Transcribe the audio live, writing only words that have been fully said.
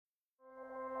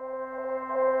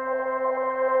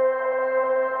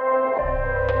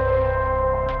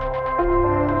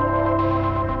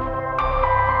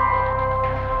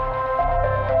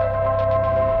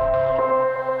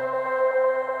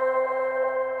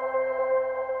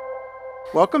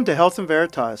Welcome to Health and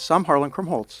Veritas. I'm Harlan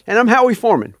Krumholtz. And I'm Howie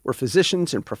Foreman. We're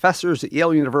physicians and professors at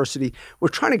Yale University. We're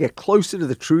trying to get closer to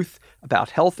the truth about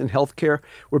health and healthcare.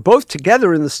 We're both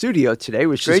together in the studio today,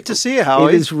 which Great to see you, Howie.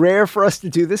 It is rare for us to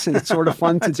do this, and it's sort of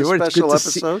fun to do it. It's a special good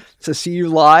episode. to see you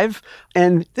live.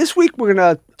 And this week, we're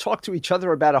going to talk to each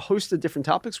other about a host of different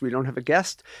topics. We don't have a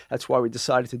guest. That's why we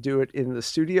decided to do it in the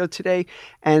studio today.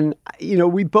 And, you know,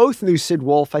 we both knew Sid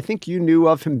Wolfe. I think you knew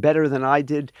of him better than I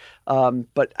did.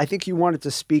 But I think you wanted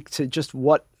to speak to just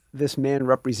what this man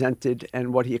represented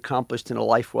and what he accomplished in a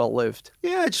life well lived.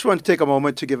 Yeah, I just wanted to take a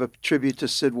moment to give a tribute to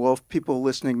Sid Wolfe. People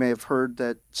listening may have heard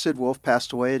that Sid Wolfe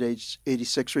passed away at age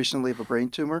 86 recently of a brain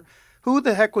tumor. Who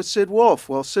the heck was Sid Wolfe?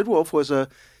 Well, Sid Wolfe was a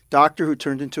doctor who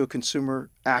turned into a consumer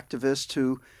activist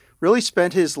who really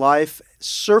spent his life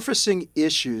surfacing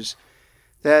issues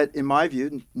that, in my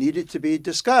view, needed to be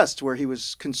discussed, where he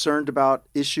was concerned about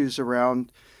issues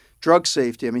around drug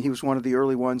safety. I mean, he was one of the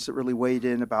early ones that really weighed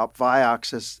in about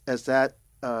Vioxx as that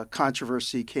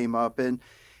controversy came up. And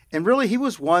really, he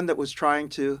was one that was trying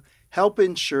to help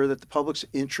ensure that the public's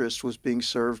interest was being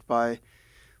served by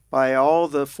all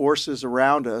the forces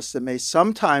around us that may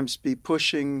sometimes be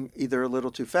pushing either a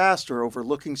little too fast or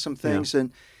overlooking some things. Yeah.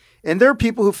 And there are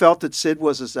people who felt that Sid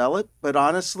was a zealot, but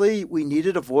honestly, we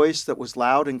needed a voice that was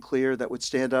loud and clear that would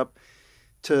stand up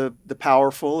to the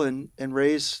powerful and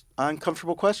raise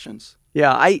uncomfortable questions.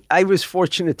 Yeah, I was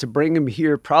fortunate to bring him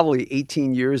here probably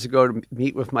 18 years ago to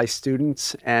meet with my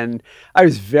students, and I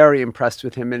was very impressed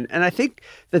with him. And I think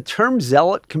the term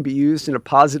zealot can be used in a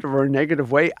positive or a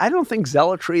negative way. I don't think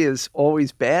zealotry is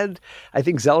always bad. I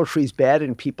think zealotry is bad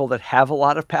in people that have a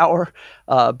lot of power.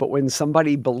 But when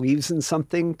somebody believes in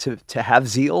something, to have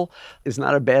zeal is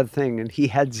not a bad thing. And he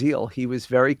had zeal. He was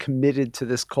very committed to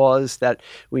this cause that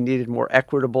we needed more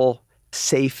equitable,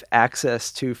 safe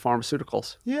access to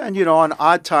pharmaceuticals. Yeah, and on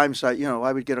odd times, I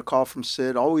would get a call from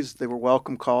Sid. Always, they were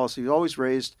welcome calls. He always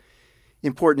raised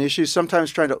important issues.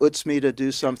 Sometimes trying to utz me to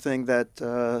do something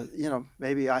that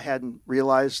maybe I hadn't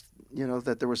realized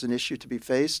that there was an issue to be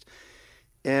faced.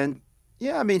 And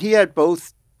yeah, I mean, he had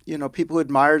both people who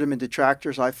admired him and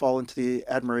detractors. I fall into the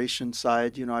admiration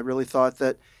side. I really thought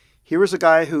that he was a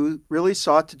guy who really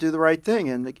sought to do the right thing.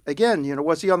 And again,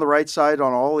 was he on the right side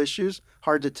on all issues?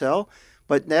 Hard to tell.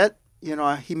 But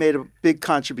he made a big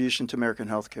contribution to American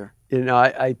healthcare.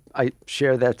 I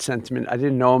share that sentiment. I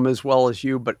didn't know him as well as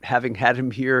you, but having had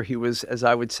him here, he was, as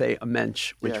I would say, a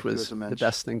mensch, which was the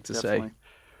best thing to say.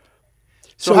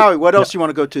 So Howie, what else do you want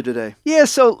to go to today? Yeah,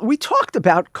 so we talked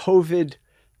about COVID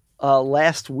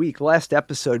last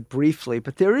episode briefly,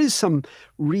 but there is some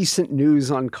recent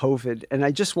news on COVID, and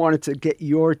I just wanted to get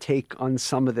your take on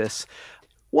some of this.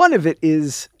 One of it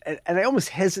is, and I almost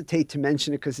hesitate to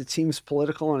mention it because it seems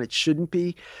political and it shouldn't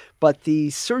be, but the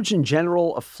Surgeon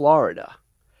General of Florida,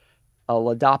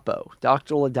 Ladapo,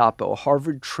 Dr. Ladapo, a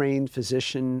Harvard-trained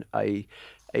physician, a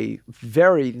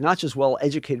very, not just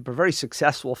well-educated, but very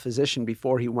successful physician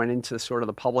before he went into sort of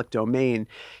the public domain.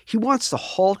 He wants to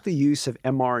halt the use of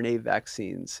mRNA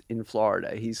vaccines in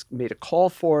Florida. He's made a call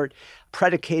for it,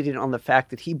 predicated on the fact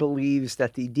that he believes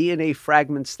that the DNA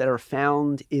fragments that are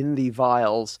found in the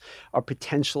vials are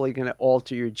potentially going to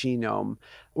alter your genome.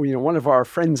 One of our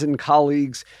friends and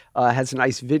colleagues has a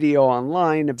nice video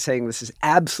online of saying this is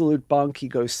absolute bunk. He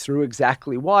goes through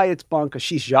exactly why it's bunk.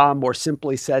 Ashish Jha more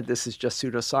simply said this is just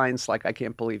pseudoscience. Like, I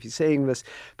can't believe he's saying this.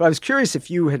 But I was curious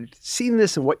if you had seen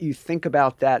this and what you think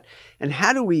about that, and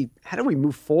how do we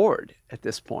move forward at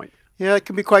this point? Yeah, it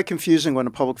can be quite confusing when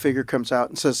a public figure comes out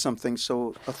and says something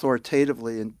so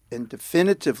authoritatively and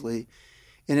definitively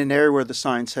in an area where the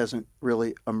science hasn't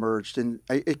really emerged. And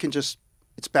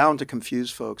it's bound to confuse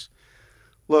folks.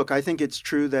 Look, I think it's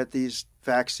true that these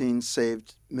vaccines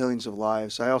saved millions of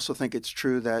lives. I also think it's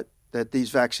true that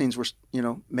these vaccines were,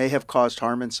 may have caused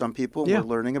harm in some people. Yeah. We're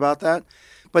learning about that.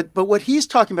 But what he's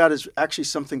talking about is actually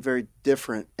something very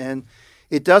different. And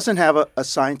it doesn't have a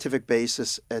scientific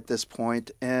basis at this point.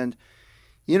 And,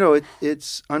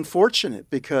 it's unfortunate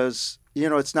because,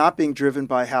 it's not being driven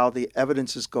by how the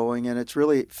evidence is going. And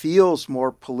it feels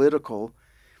more political.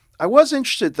 I was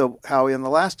interested, though, Howie, in the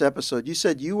last episode, you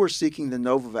said you were seeking the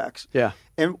Novavax. Yeah.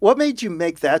 And what made you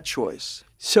make that choice?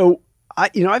 So,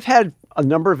 I've had a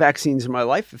number of vaccines in my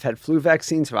life. I've had flu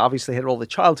vaccines. I've obviously had all the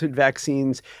childhood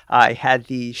vaccines. I had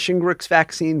the Shingrix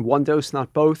vaccine, one dose,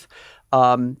 not both.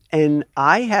 And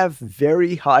I have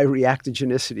very high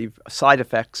reactogenicity side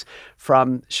effects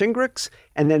from Shingrix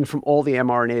and then from all the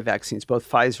mRNA vaccines, both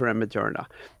Pfizer and Moderna.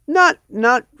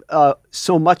 Not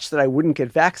so much that I wouldn't get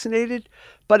vaccinated,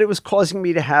 but it was causing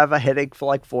me to have a headache for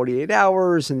like 48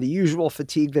 hours and the usual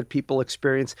fatigue that people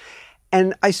experience.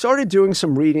 And I started doing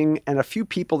some reading, and a few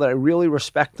people that I really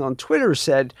respect on Twitter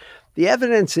said the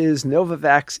evidence is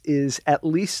Novavax is at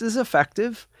least as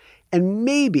effective and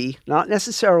maybe, not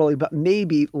necessarily, but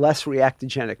maybe less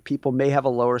reactogenic. People may have a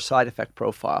lower side effect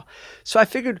profile. So I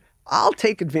figured I'll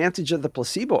take advantage of the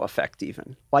placebo effect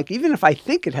even. Like, even if I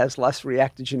think it has less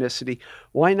reactogenicity,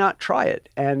 why not try it?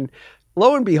 And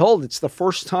lo and behold, it's the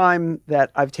first time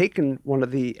that I've taken one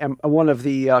of the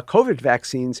COVID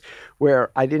vaccines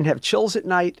where I didn't have chills at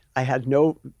night. I had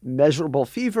no measurable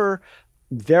fever,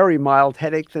 very mild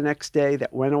headache the next day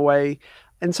that went away.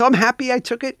 And so I'm happy I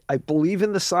took it. I believe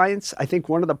in the science. I think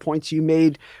one of the points you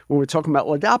made when we're talking about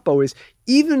Ladapo is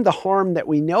even the harm that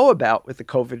we know about with the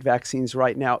COVID vaccines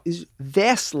right now is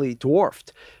vastly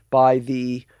dwarfed by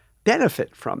the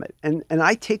benefit from it. And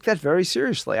I take that very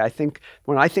seriously. I think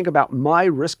when I think about my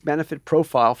risk-benefit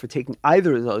profile for taking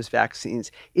either of those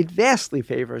vaccines, it vastly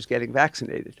favors getting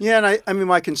vaccinated. Yeah, and I mean,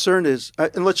 my concern is,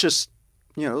 and let's just,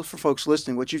 for folks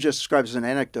listening, what you just described as an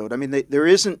anecdote. I mean, there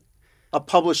isn't a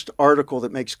published article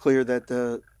that makes clear that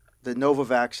the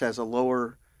Novavax has a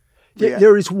lower...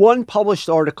 There is one published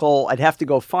article, I'd have to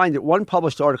go find it, one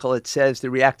published article that says the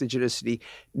reactogenicity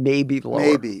may be lower.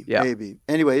 Maybe.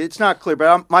 Anyway, it's not clear.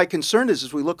 But my concern is,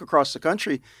 as we look across the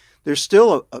country, there's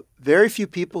still a very few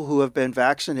people who have been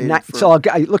vaccinated I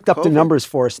looked up COVID. The numbers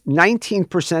for us.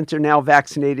 19% are now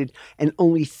vaccinated, and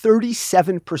only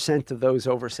 37% of those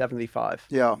over 75.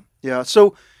 Yeah.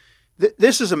 So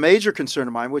this is a major concern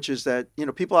of mine, which is that,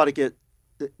 people ought to get,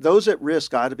 those at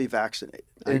risk ought to be vaccinated.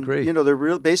 I agree.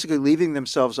 They're basically leaving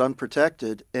themselves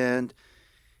unprotected, and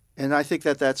I think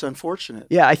that's unfortunate.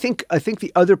 Yeah, I think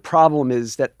the other problem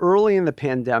is that early in the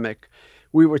pandemic,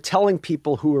 we were telling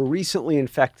people who were recently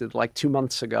infected, like 2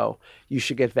 months ago, you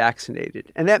should get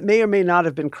vaccinated. And that may or may not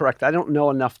have been correct. I don't know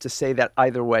enough to say that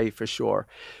either way for sure.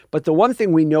 But the one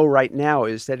thing we know right now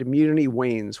is that immunity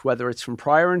wanes, whether it's from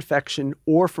prior infection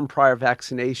or from prior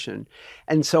vaccination.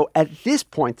 And so at this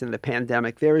point in the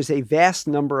pandemic, there is a vast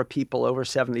number of people over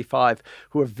 75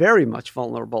 who are very much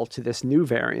vulnerable to this new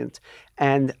variant.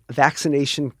 And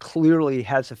vaccination clearly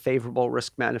has a favorable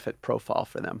risk-benefit profile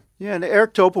for them. Yeah, and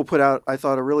Eric Topol put out, I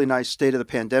thought, a really nice State of the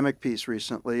Pandemic piece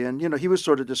recently. And, he was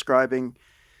sort of describing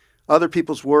other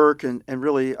people's work and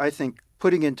really, I think,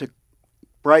 putting into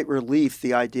bright relief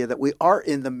the idea that we are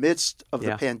in the midst of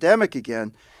the pandemic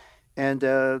again. And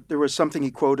there was something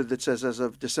he quoted that says as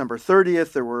of December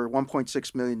 30th, there were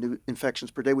 1.6 million new infections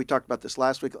per day. We talked about this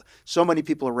last week. So many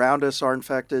people around us are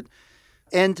infected.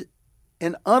 And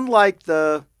unlike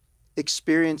the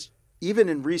experience, even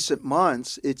in recent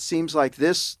months, it seems like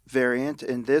this variant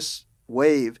and this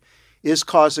wave is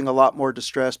causing a lot more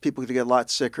distress, people to get a lot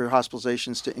sicker,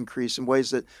 hospitalizations to increase in ways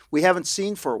that we haven't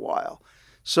seen for a while.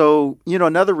 So,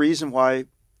 another reason why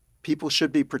people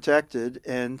should be protected,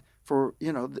 and for,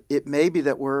 it may be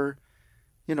that we're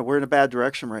in a bad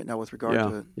direction right now with regard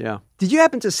to it. Yeah. Did you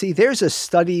happen to see, there's a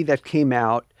study that came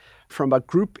out from a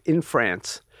group in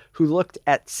France who looked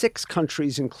at 6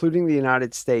 countries, including the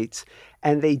United States,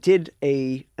 and they did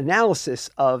an analysis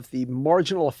of the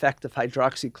marginal effect of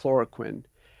hydroxychloroquine.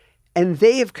 And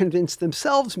they have convinced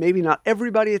themselves, maybe not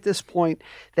everybody at this point,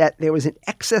 that there was an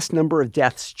excess number of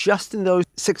deaths just in those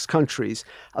 6 countries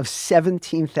of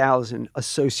 17,000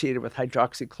 associated with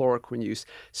hydroxychloroquine use,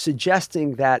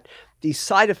 suggesting that the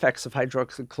side effects of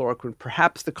hydroxychloroquine,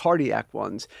 perhaps the cardiac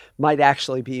ones, might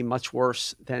actually be much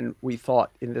worse than we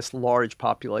thought in this large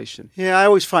population. Yeah, I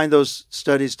always find those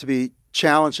studies to be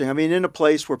challenging. I mean, in a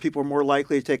place where people are more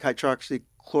likely to take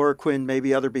hydroxychloroquine,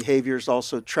 maybe other behaviors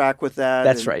also track with that.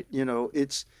 That's right.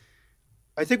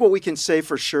 I think what we can say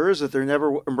for sure is that there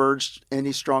never emerged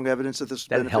any strong evidence that this was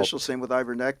beneficial. Helped. Same with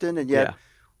ivermectin. And yet,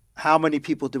 how many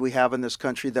people do we have in this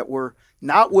country that were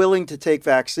not willing to take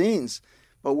vaccines,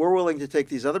 but we're willing to take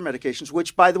these other medications,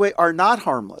 which, by the way, are not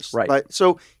harmless. Right.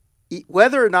 So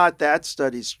whether or not that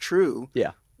study's true,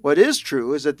 what is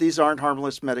true is that these aren't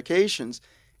harmless medications,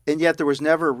 and yet there was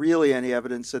never really any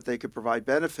evidence that they could provide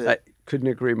benefit. I couldn't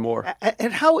agree more.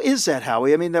 And how is that,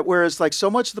 Howie? I mean, that whereas like so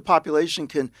much of the population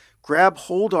can grab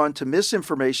hold on to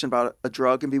misinformation about a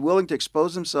drug and be willing to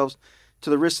expose themselves to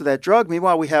the risk of that drug,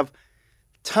 meanwhile, we have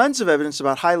tons of evidence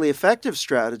about highly effective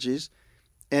strategies,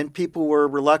 and people were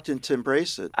reluctant to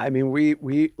embrace it. I mean,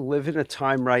 we live in a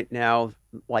time right now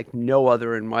like no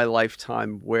other in my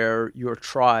lifetime where your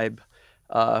tribe,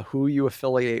 who you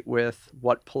affiliate with,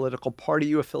 what political party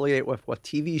you affiliate with, what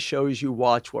TV shows you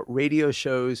watch, what radio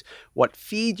shows, what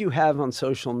feed you have on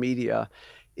social media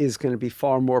is going to be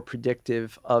far more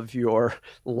predictive of your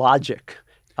logic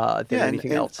than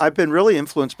anything else. I've been really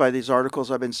influenced by these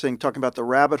articles I've been seeing talking about the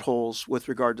rabbit holes with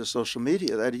regard to social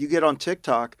media. That you get on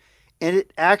TikTok and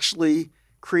it actually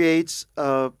creates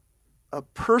a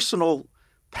personal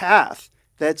path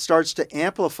that starts to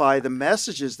amplify the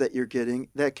messages that you're getting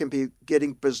that can be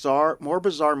getting more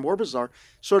bizarre,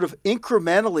 sort of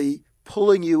incrementally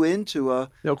pulling you into a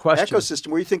ecosystem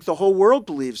where you think the whole world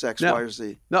believes X, Y, or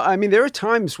Z. No, I mean, there are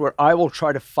times where I will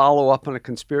try to follow up on a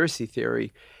conspiracy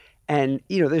theory. And,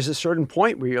 there's a certain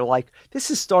point where you're like, this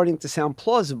is starting to sound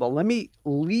plausible. Let me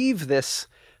leave this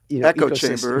echo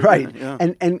chamber. Right. Yeah.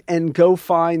 And go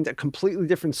find a completely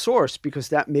different source because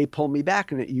that may pull me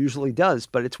back. And it usually does,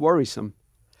 but it's worrisome.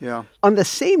 Yeah. On the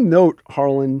same note,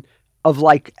 Harlan, of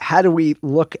like, how do we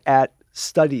look at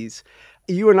studies?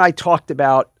 You and I talked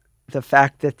about the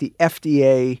fact that the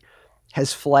FDA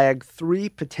has flagged 3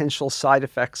 potential side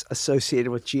effects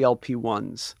associated with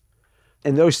GLP-1s.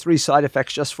 And those 3 side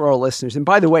effects, just for our listeners. And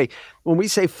by the way, when we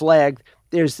say flagged,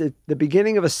 there's the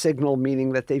beginning of a signal,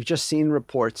 meaning that they've just seen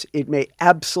reports. It may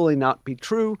absolutely not be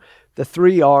true. The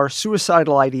 3 are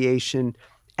suicidal ideation,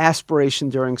 aspiration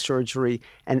during surgery,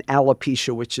 and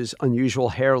alopecia, which is unusual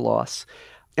hair loss.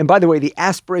 And by the way, the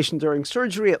aspiration during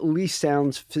surgery at least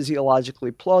sounds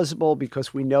physiologically plausible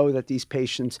because we know that these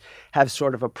patients have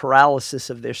sort of a paralysis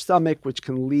of their stomach, which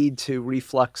can lead to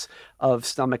reflux of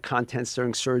stomach contents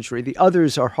during surgery. The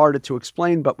others are harder to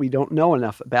explain, but we don't know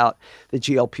enough about the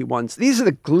GLP-1s. These are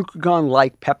the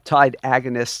glucagon-like peptide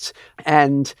agonists,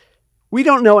 and we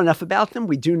don't know enough about them.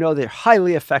 We do know they're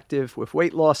highly effective with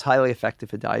weight loss, highly effective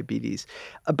for diabetes.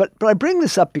 But I bring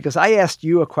this up because I asked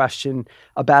you a question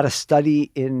about a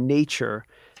study in Nature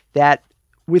that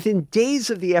within days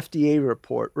of the FDA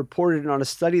report, reported on a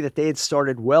study that they had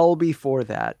started well before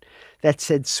that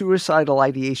said suicidal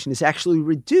ideation is actually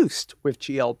reduced with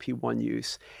GLP-1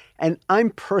 use. And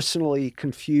I'm personally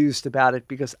confused about it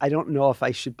because I don't know if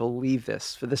I should believe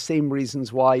this for the same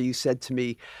reasons why you said to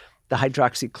me, the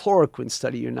hydroxychloroquine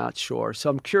study, you're not sure. So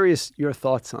I'm curious your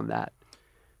thoughts on that.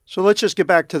 So let's just get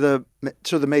back to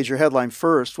the major headline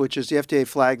first, which is the FDA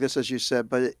flagged this, as you said,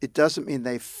 but it doesn't mean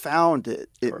they found it.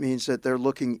 It means that they're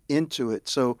looking into it.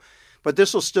 So, but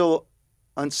this will still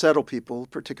unsettle people,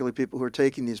 particularly people who are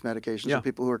taking these medications and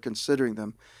people who are considering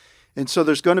them. And so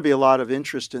there's going to be a lot of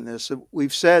interest in this.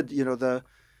 We've said, the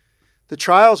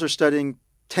trials are studying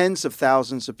tens of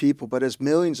thousands of people, but as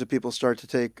millions of people start to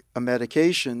take a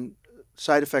medication,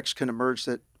 side effects can emerge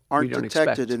that aren't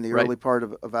detected in the early part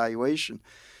of evaluation.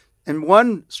 And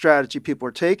one strategy people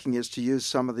are taking is to use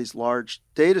some of these large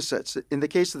data sets. In the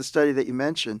case of the study that you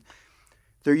mentioned,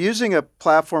 they're using a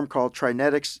platform called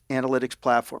Trinetics Analytics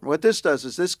Platform. What this does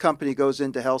is this company goes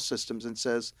into health systems and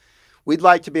says, we'd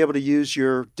like to be able to use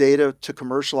your data to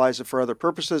commercialize it for other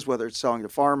purposes, whether it's selling to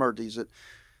pharma or to use it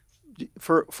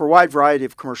for a wide variety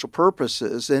of commercial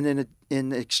purposes. And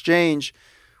in exchange,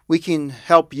 we can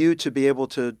help you to be able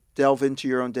to delve into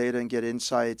your own data and get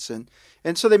insights. And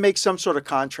so they make some sort of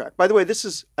contract. By the way,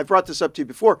 I brought this up to you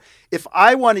before. If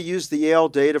I want to use the Yale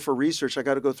data for research, I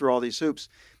got to go through all these hoops.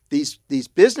 These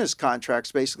business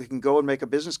contracts basically can go and make a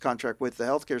business contract with the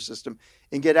healthcare system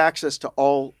and get access to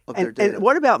all of their data. And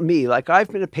what about me? Like, I've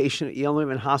been a patient at Yale New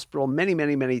Haven Hospital many,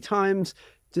 many, many times.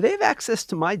 Do they have access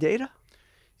to my data?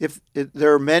 If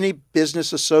there are many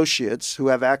business associates who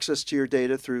have access to your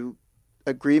data through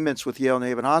agreements with Yale New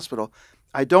Haven Hospital.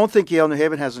 I don't think Yale New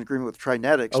Haven has an agreement with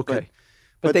Trinetics. Okay.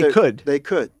 But they could. They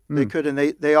could. They could, and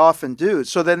they often do.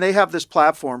 So then they have this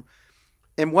platform.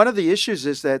 And one of the issues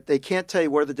is that they can't tell you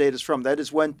where the data is from. That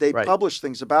is when they publish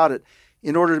things about it.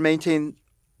 In order to maintain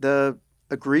the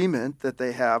agreement that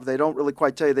they have, they don't really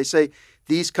quite tell you. They say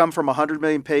these come from 100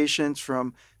 million patients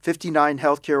from 59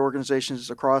 healthcare organizations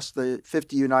across the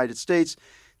 50 United States,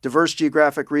 diverse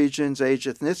geographic regions, age,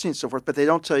 ethnicity, and so forth. But they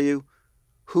don't tell you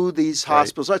who these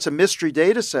hospitals are. It's a mystery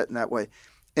data set in that way.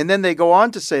 And then they go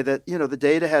on to say that, the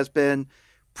data has been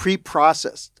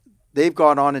pre-processed. They've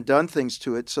gone on and done things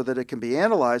to it so that it can be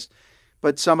analyzed.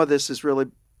 But some of this is really,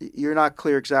 you're not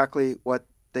clear exactly what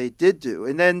they did do.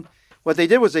 And then what they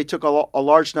did was they took a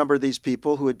large number of these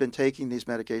people who had been taking these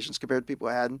medications compared to people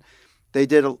who hadn't. They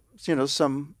did,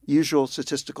 some usual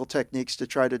statistical techniques to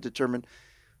try to determine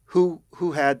who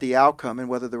had the outcome and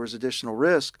whether there was additional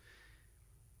risk.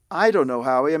 I don't know,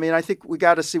 Howie. I mean, I think we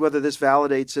got to see whether this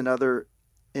validates in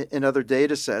other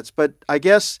data sets. But I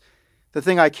guess the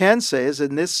thing I can say is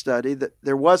in this study that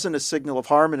there wasn't a signal of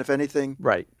harm and, if anything,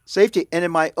 safety. And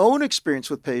in my own experience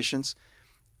with patients,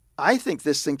 I think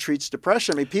this thing treats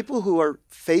depression. I mean, people who are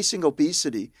facing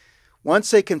obesity, once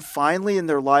they can finally in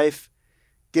their life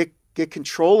get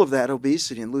control of that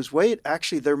obesity and lose weight,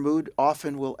 actually their mood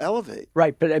often will elevate.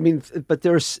 Right. But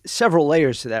there's several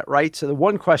layers to that, right? So the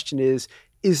one question is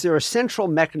there a central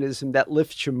mechanism that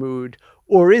lifts your mood,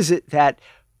 or is it that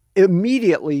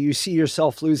immediately you see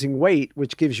yourself losing weight,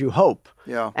 which gives you hope.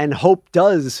 Yeah. And hope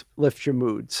does lift your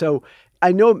mood. So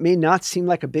I know it may not seem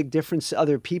like a big difference to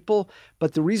other people,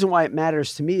 but the reason why it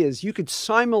matters to me is you could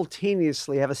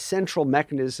simultaneously have a central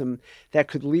mechanism that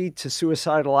could lead to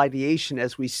suicidal ideation,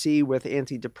 as we see with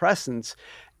antidepressants,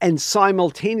 and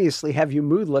simultaneously have your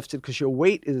mood lifted because your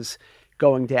weight is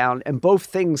going down, and both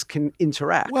things can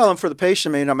interact. Well, and for the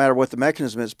patient, it may not matter what the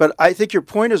mechanism is, but I think your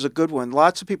point is a good one.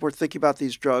 Lots of people are thinking about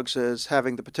these drugs as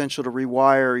having the potential to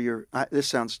rewire your, this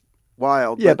sounds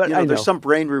wild, yeah, but I know there's some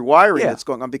brain rewiring that's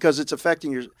going on because it's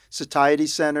affecting your satiety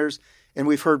centers. And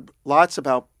we've heard lots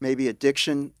about maybe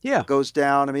addiction goes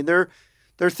down. I mean, there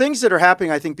are things that are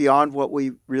happening, I think, beyond what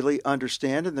we really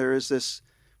understand. And there is this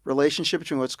relationship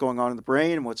between what's going on in the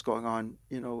brain and what's going on,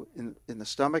 in the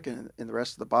stomach and in the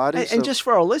rest of the body. And just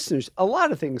for our listeners, a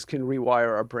lot of things can rewire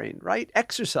our brain, right?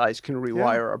 Exercise can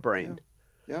rewire our brain.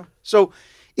 Yeah. So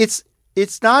it's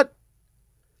not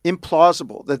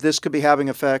implausible that this could be having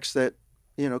effects that,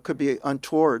 could be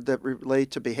untoward that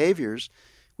relate to behaviors.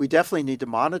 We definitely need to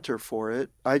monitor for it.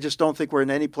 I just don't think we're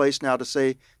in any place now to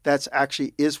say that's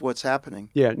actually is what's happening.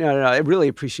 Yeah, no. I really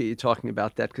appreciate you talking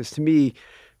about that because to me,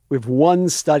 we have one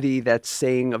study that's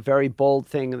saying a very bold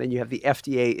thing, and then you have the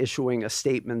FDA issuing a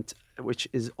statement, which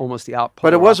is almost the opposite.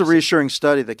 But it was a reassuring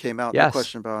study that came out, no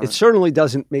question about it. It certainly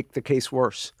doesn't make the case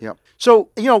worse. Yeah. So,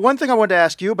 one thing I wanted to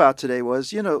ask you about today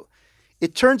was,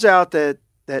 it turns out that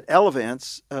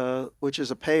Elevance, which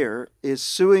is a payer, is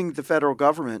suing the federal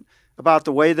government about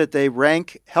the way that they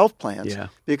rank health plans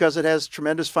because it has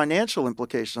tremendous financial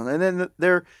implications. And then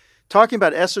they're talking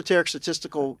about esoteric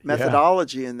statistical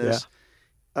methodology in this.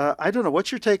 I don't know.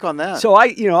 What's your take on that? So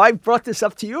I brought this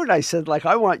up to you and I said,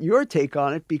 I want your take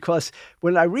on it because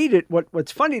when I read it,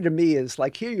 what's funny to me is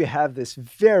here you have this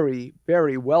very,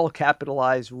 very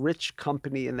well-capitalized, rich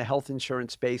company in the health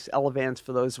insurance space. Elevance,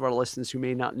 for those of our listeners who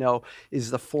may not know,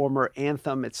 is the former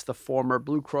Anthem. It's the former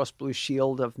Blue Cross Blue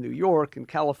Shield of New York and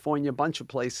California, a bunch of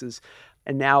places.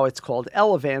 And now it's called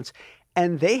Elevance.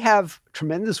 And they have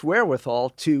tremendous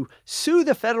wherewithal to sue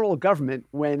the federal government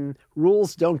when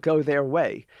rules don't go their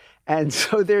way. And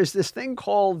so there's this thing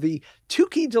called the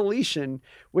Tukey deletion,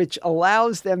 which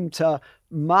allows them to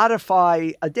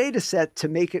modify a data set to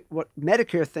make it what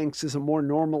Medicare thinks is a more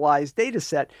normalized data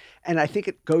set. And I think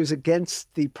it goes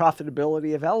against the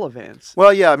profitability of Elevance.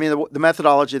 Well, yeah, I mean, the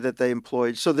methodology that they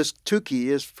employed. So this Tukey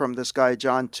is from this guy,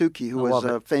 John Tukey, who was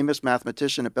a famous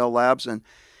mathematician at Bell Labs and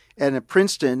at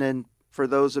Princeton. And for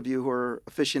those of you who are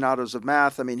aficionados of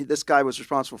math, I mean, this guy was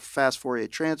responsible for fast Fourier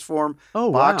transform,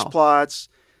 box plots,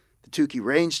 the Tukey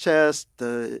range test,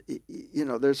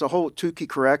 there's a whole Tukey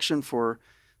correction for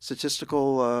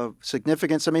statistical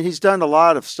significance. I mean, he's done a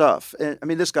lot of stuff. And I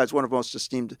mean, this guy's one of the most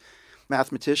esteemed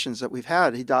mathematicians that we've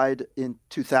had. He died in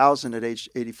 2000 at age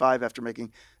 85 after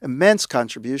making immense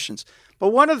contributions. But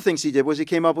one of the things he did was he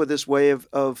came up with this way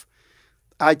of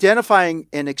identifying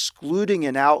and excluding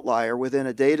an outlier within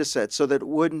a data set so that it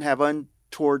wouldn't have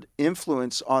untoward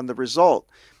influence on the result.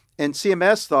 And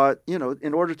CMS thought,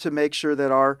 in order to make sure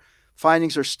that our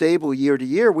findings are stable year to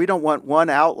year, we don't want one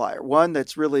outlier, one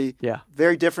that's really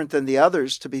very different than the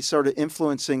others to be sort of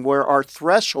influencing where our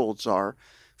thresholds are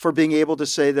for being able to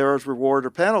say there is reward or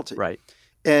penalty. Right.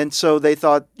 And so they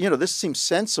thought, this seems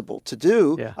sensible to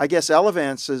do. Yeah. I guess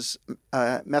Elevance's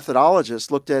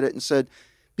methodologists looked at it and said,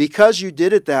 because you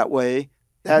did it that way,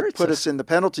 that put us in the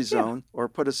penalty zone or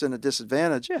put us in a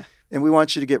disadvantage, and we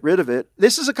want you to get rid of it.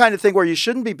 This is a kind of thing where you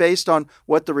shouldn't be based on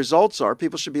what the results are.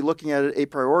 People should be looking at it a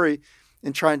priori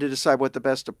and trying to decide what the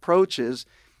best approach is.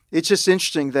 It's just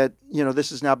interesting that,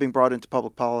 this is now being brought into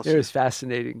public policy. It is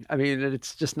fascinating. I mean,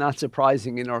 it's just not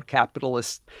surprising in our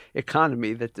capitalist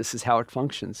economy that this is how it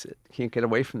functions. It can't get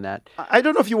away from that. I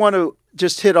don't know if you want to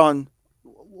just hit on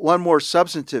one more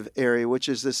substantive area, which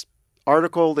is this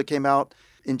article that came out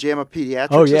in JAMA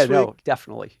Pediatrics this week. No,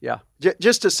 definitely,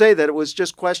 Just to say that it was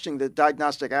just questioning the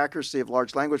diagnostic accuracy of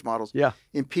large language models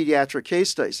in pediatric case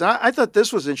studies. And I thought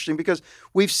this was interesting because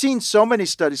we've seen so many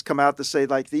studies come out that say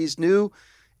these new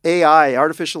AI,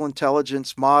 artificial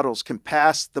intelligence models can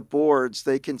pass the boards.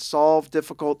 They can solve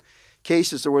difficult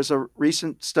cases. There was a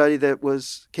recent study that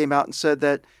came out and said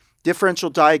that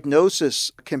differential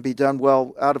diagnosis can be done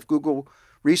well out of Google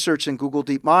research and Google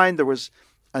DeepMind. There was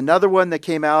another one that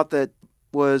came out that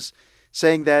was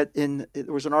saying that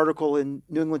there was an article in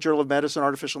New England Journal of Medicine,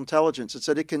 Artificial Intelligence. It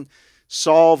said it can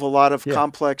solve a lot of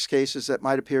complex cases that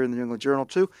might appear in the New England Journal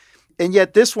too. And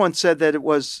yet this one said that it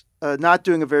was not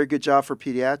doing a very good job for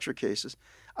pediatric cases.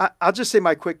 I'll just say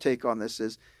my quick take on this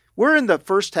is we're in the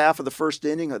first half of the first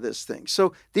inning of this thing.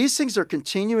 So these things are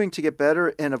continuing to get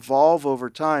better and evolve over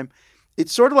time.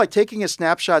 it's sort of like taking a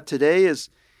snapshot today is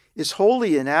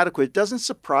wholly inadequate. It doesn't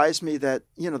surprise me that,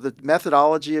 the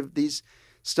methodology of these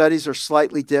studies are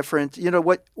slightly different.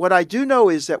 What I do know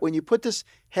is that when you put this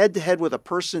head to head with a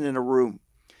person in a room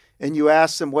and you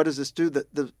ask them, what does this do?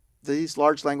 These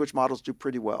large language models do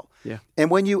pretty well. Yeah. And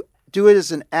when you do it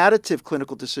as an additive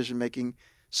clinical decision-making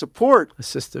support,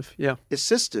 assistive,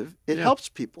 it helps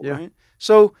people, Yeah. right?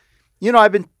 So,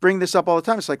 I've been bringing this up all the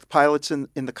time. It's like the pilots in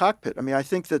the cockpit. I mean, I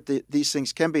think that these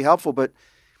things can be helpful, but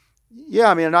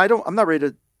I'm not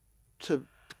ready to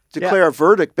declare a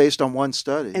verdict based on one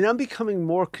study. And I'm becoming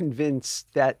more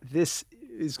convinced that this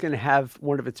is going to have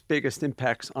one of its biggest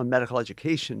impacts on medical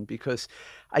education, because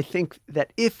I think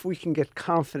that if we can get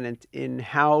confident in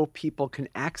how people can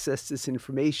access this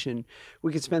information,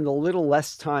 we can spend a little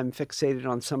less time fixated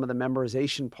on some of the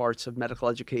memorization parts of medical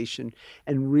education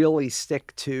and really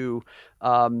stick to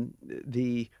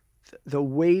the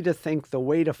way to think, the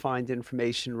way to find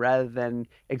information, rather than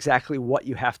exactly what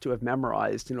you have to have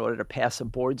memorized in order to pass a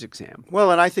boards exam. Well,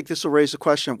 and I think this will raise the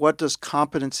question, what does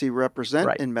competency represent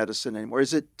Right. in medicine anymore?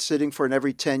 Is it sitting for an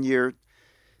every 10-year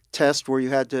test where you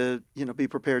had to, be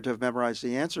prepared to have memorized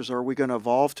the answers, or are we going to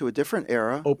evolve to a different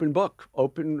era? Open book,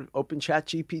 open chat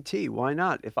GPT. Why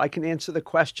not? If I can answer the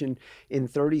question in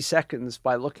 30 seconds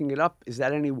by looking it up, is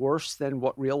that any worse than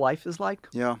what real life is like?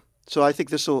 Yeah. So I think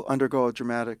this will undergo a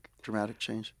dramatic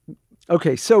change.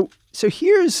 Okay, so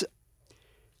here's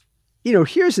an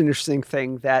interesting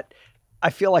thing that I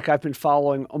feel like I've been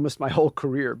following almost my whole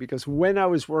career, because when I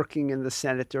was working in the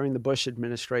Senate during the Bush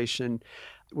administration,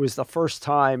 it was the first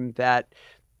time that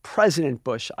President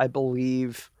Bush, I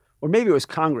believe, or maybe it was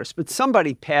Congress, but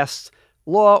somebody passed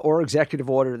law or executive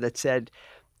order that said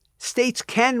states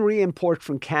can re-import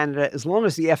from Canada as long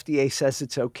as the FDA says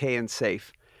it's okay and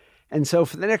safe. And so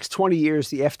for the next 20 years,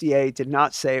 the FDA did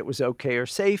not say it was okay or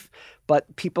safe,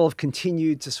 but people have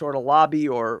continued to sort of lobby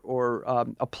or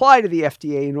apply to the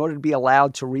FDA in order to be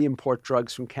allowed to re-import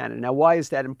drugs from Canada. Now, why is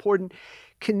that important?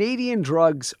 Canadian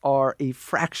drugs are a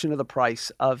fraction of the price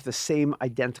of the same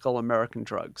identical American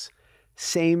drugs.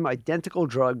 Same identical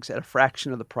drugs at a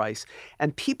fraction of the price.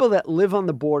 And people that live on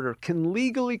the border can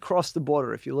legally cross the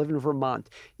border. If you live in Vermont,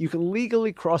 you can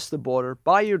legally cross the border,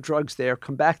 buy your drugs there,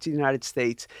 come back to the United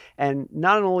States, and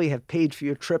not only have paid for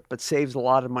your trip, but saves a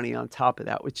lot of money on top of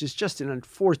that, which is just an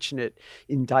unfortunate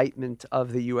indictment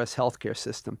of the U.S. healthcare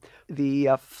system. The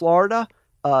Florida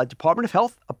Department of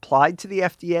Health applied to the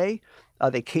FDA.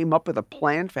 They came up with a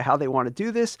plan for how they want to do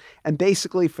this. And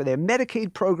basically for their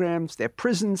Medicaid programs, their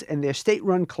prisons, and their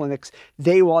state-run clinics,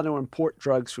 they want to import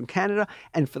drugs from Canada.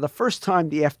 And for the first time,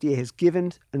 the FDA has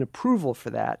given an approval for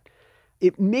that.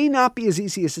 It may not be as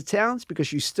easy as it sounds,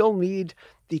 because you still need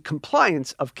the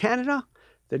compliance of Canada,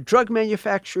 the drug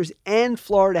manufacturers, and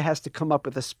Florida has to come up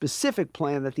with a specific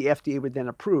plan that the FDA would then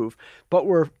approve. But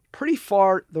we're pretty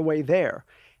far the way there.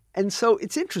 And so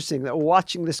it's interesting that we're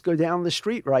watching this go down the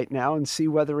street right now and see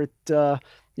whether it,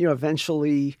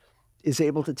 eventually is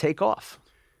able to take off.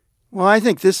 Well, I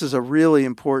think this is a really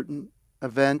important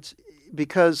event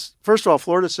because, first of all,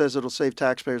 Florida says it'll save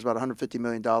taxpayers about $150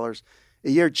 million a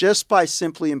year just by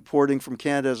simply importing from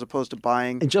Canada as opposed to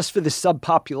buying. And just for the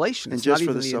subpopulation. And just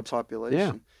for the subpopulation.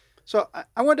 Yeah. So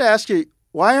I wanted to ask you,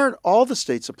 why aren't all the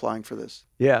states applying for this?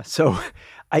 Yeah. So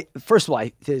first of all,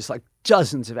 there's like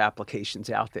dozens of applications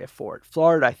out there for it.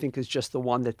 Florida, I think, is just the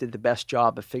one that did the best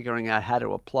job of figuring out how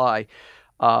to apply.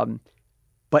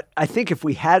 But I think if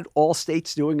we had all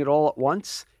states doing it all at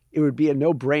once, it would be a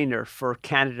no-brainer for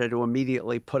Canada to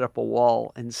immediately put up a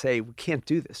wall and say, we can't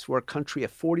do this. We're a country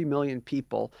of 40 million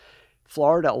people.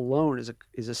 Florida alone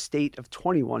is a state of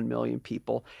 21 million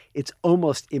people. It's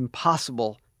almost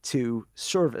impossible to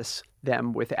service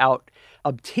them without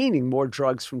obtaining more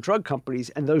drugs from drug companies,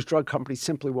 and those drug companies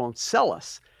simply won't sell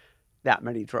us that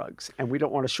many drugs, and we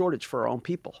don't want a shortage for our own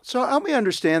people. So help me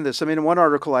understand this. I mean, in one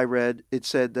article I read, it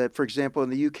said that, for example,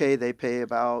 in the UK, they pay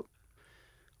about,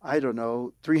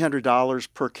 $300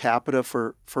 per capita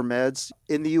for meds.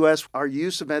 In the U.S., our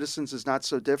use of medicines is not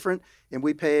so different, and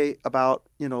we pay about,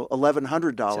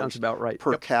 $1,100 Sounds about right.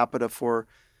 per capita for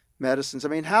medicines. I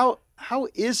mean, how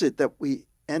is it that we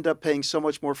end up paying so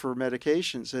much more for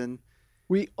medications? And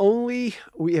we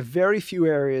have very few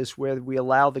areas where we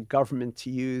allow the government to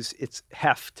use its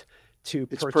heft to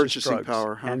its purchase purchasing drugs.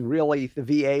 power. Huh? And really, the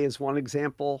VA is one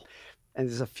example, and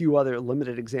there's a few other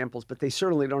limited examples, but they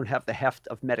certainly don't have the heft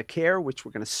of Medicare, which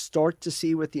we're going to start to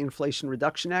see with the Inflation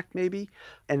Reduction Act, maybe.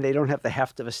 And they don't have the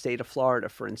heft of a state of Florida,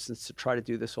 for instance, to try to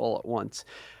do this all at once.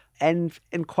 And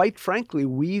quite frankly,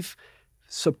 we've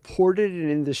supported an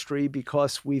industry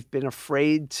because we've been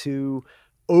afraid to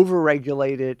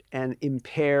overregulate it and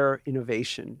impair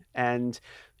innovation. And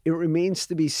it remains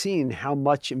to be seen how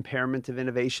much impairment of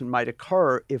innovation might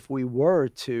occur if we were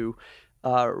to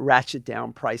ratchet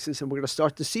down prices. And we're going to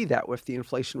start to see that with the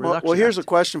Inflation Reduction Well, here's Act. a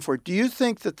question for you. Do you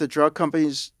think that the drug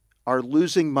companies are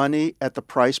losing money at the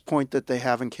price point that they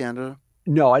have in Canada?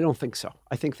 No, I don't think so.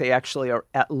 I think they actually are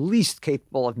at least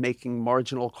capable of making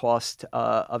marginal cost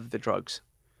of the drugs.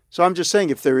 So I'm just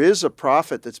saying, if there is a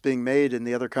profit that's being made in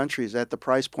the other countries at the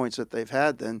price points that they've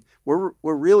had, then we're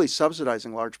really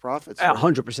subsidizing large profits.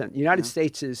 100%. The United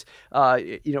States is,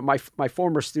 my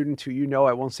former student who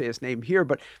I won't say his name here,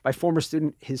 but my former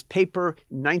student, his paper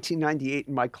in 1998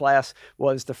 in my class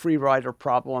was the free rider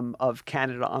problem of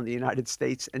Canada on the United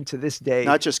States. And to this day...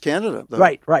 Not just Canada, though.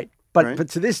 Right. But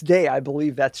to this day, I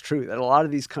believe that's true, that a lot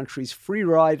of these countries free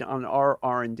ride on our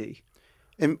R&D.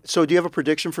 And so do you have a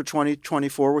prediction for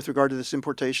 2024 with regard to this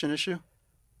importation issue?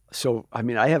 So,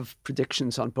 I have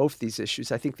predictions on both these issues.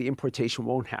 I think the importation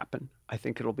won't happen. I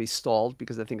think it'll be stalled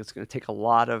because I think it's going to take a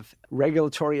lot of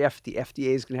regulatory effort. The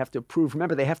FDA is going to have to approve.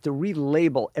 Remember, they have to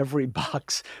relabel every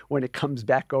box when it comes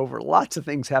back over. Lots of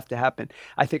things have to happen.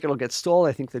 I think it'll get stalled.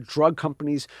 I think the drug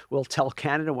companies will tell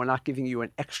Canada, we're not giving you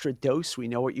an extra dose. We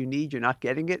know what you need. You're not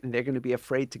getting it. And they're going to be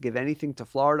afraid to give anything to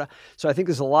Florida. So I think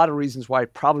there's a lot of reasons why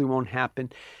it probably won't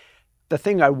happen. The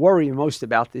thing I worry most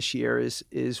about this year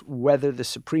is whether the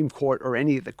Supreme Court or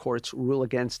any of the courts rule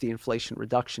against the Inflation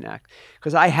Reduction Act,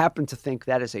 because I happen to think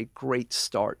that is a great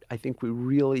start. I think we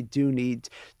really do need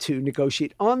to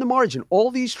negotiate on the margin.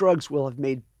 All these drugs will have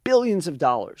made billions of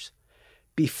dollars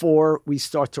before we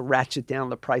start to ratchet down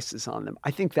the prices on them.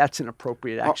 I think that's an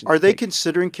appropriate action. Are they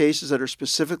considering cases that are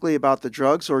specifically about the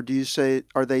drugs, or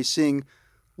are they seeing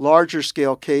larger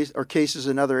scale cases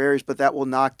in other areas, but that will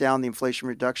knock down the Inflation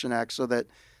Reduction Act so that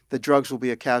the drugs will be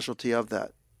a casualty of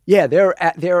that? Yeah,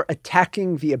 they're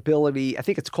attacking the ability, I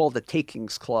think it's called the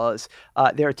takings clause.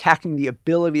 They're attacking the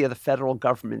ability of the federal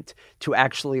government to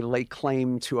actually lay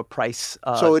claim to a price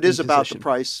So it is imposition. about the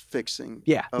price fixing.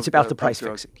 Yeah, it's about the price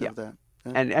fixing. Yeah. That.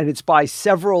 Yeah. And it's by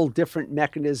several different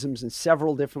mechanisms and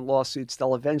several different lawsuits.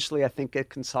 They'll eventually, I think,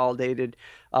 get consolidated.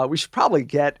 We should probably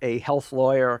get a health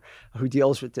lawyer who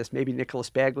deals with this. Maybe Nicholas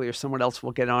Bagley or someone else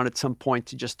will get on at some point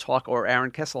to just talk, or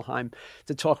Aaron Kesselheim,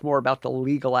 to talk more about the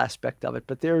legal aspect of it.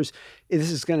 But this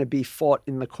is going to be fought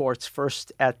in the courts,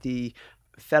 first at the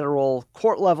federal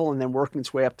court level and then working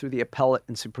its way up through the appellate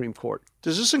and Supreme Court.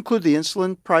 Does this include the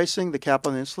insulin pricing, the cap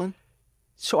on insulin?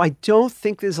 So I don't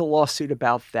think there's a lawsuit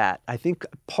about that. I think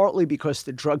partly because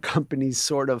the drug companies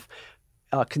sort of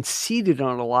conceded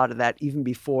on a lot of that even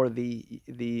before the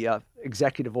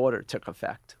executive order took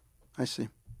effect. I see.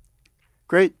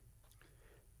 Great.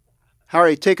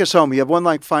 Harry, take us home. You have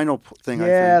one final thing. Yeah,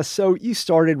 I think. So you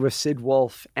started with Sid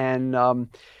Wolfe, and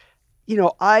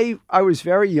I was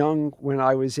very young when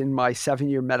I was in my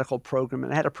 7-year medical program,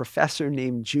 and I had a professor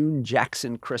named June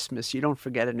Jackson Christmas. You don't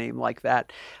forget a name like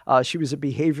that. She was a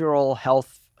behavioral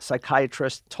health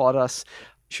psychiatrist, taught us.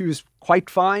 She was quite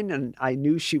fine, and I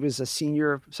knew she was a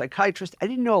senior psychiatrist. I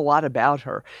didn't know a lot about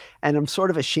her, and I'm sort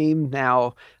of ashamed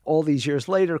now all these years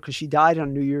later because she died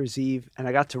on New Year's Eve, and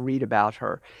I got to read about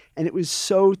her, and it was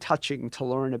so touching to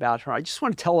learn about her. I just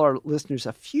want to tell our listeners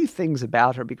a few things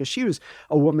about her because she was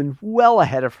a woman well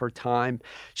ahead of her time.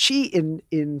 She,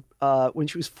 when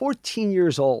she was 14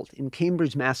 years old in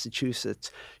Cambridge,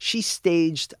 Massachusetts, she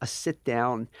staged a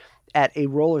sit-down at a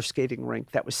roller skating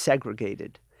rink that was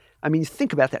segregated. I mean,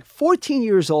 think about that. 14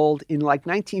 years old in like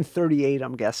 1938,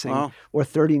 I'm guessing, wow, or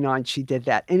 39, she did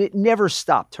that. And it never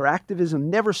stopped. Her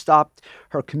activism never stopped.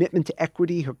 Her commitment to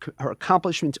equity, her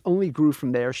accomplishments only grew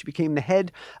from there. She became the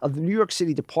head of the New York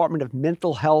City Department of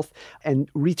Mental Health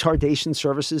and Retardation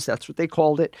Services. That's what they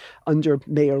called it, under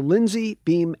Mayor Lindsay,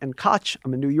 Beam, and Koch.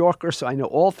 I'm a New Yorker, so I know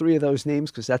all three of those names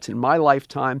because that's in my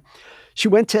lifetime. She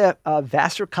went to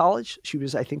Vassar College. She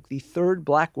was, I think, the third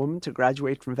Black woman to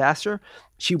graduate from Vassar.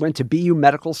 She went to BU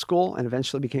Medical School and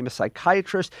eventually became a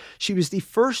psychiatrist. She was the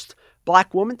first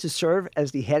Black woman to serve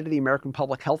as the head of the American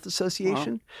Public Health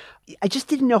Association. Wow. I just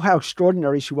didn't know how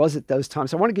extraordinary she was at those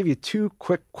times. I want to give you two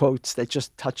quick quotes that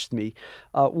just touched me.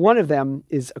 One of them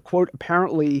is a quote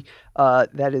apparently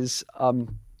that is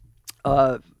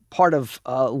part of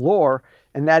lore,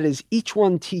 and that is "each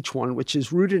one teach one," which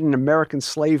is rooted in American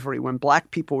slavery when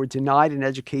Black people were denied an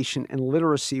education and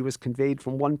literacy was conveyed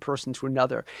from one person to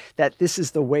another, that this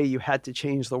is the way you had to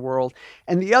change the world.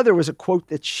 And the other was a quote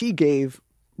that she gave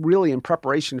really in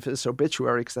preparation for this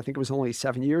obituary, because I think it was only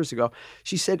 7 years ago.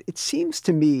 She said, "It seems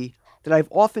to me that I've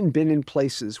often been in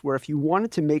places where if you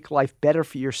wanted to make life better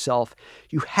for yourself,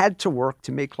 you had to work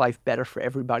to make life better for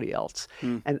everybody else."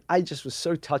 And I just was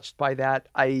so touched by that.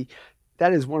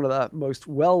 that is one of the most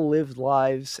well-lived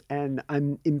lives. And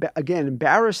I'm, again,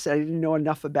 embarrassed that I didn't know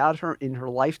enough about her in her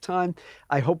lifetime.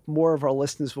 I hope more of our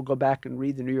listeners will go back and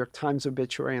read the New York Times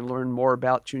obituary and learn more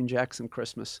about June Jackson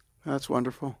Christmas. That's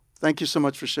wonderful. Thank you so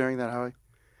much for sharing that, Howie.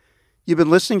 You've been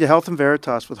listening to Health in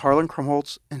Veritas with Harlan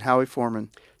Krumholtz and Howie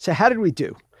Foreman. So how did we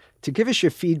do? To give us your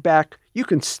feedback, you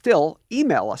can still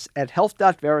email us at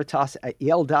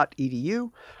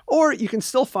health.veritas@yale.edu, or you can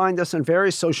still find us on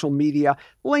various social media,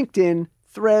 LinkedIn,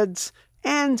 Threads,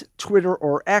 and Twitter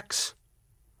or X.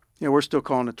 Yeah, we're still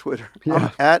calling it Twitter. Yeah. I'm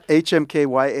at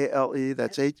HMKYALE.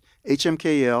 That's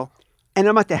HMKEL. And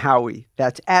I'm at the Howie.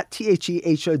 That's at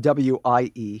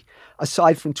TheHowie.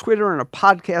 Aside from Twitter and a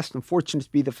podcast, I'm fortunate to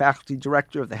be the faculty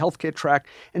director of the healthcare track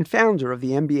and founder of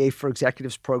the MBA for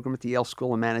Executives program at the Yale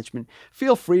School of Management.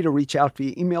 Feel free to reach out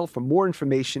via email for more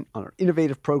information on our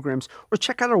innovative programs or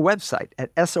check out our website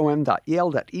at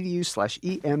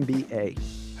som.yale.edu/EMBA.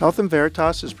 Health in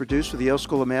Veritas is produced with the Yale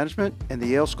School of Management and the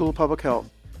Yale School of Public Health.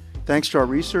 Thanks to our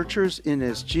researchers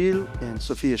Ines Gil and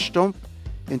Sophia Stump,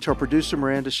 and to our producer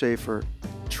Miranda Schaefer.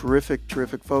 Terrific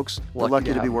folks. We're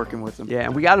lucky to be working with them. Yeah,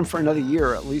 and we got them for another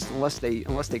year at least, unless they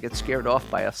get scared off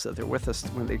by us. So they're with us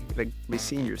when they be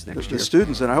seniors next year. The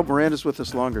students, and I hope Miranda's with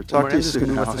us longer. Talk to you soon. Miranda's going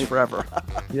to be with us forever.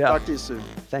 Yeah. Talk to you soon.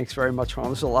 Thanks very much, Ron.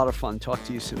 This was a lot of fun. Talk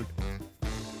to you soon.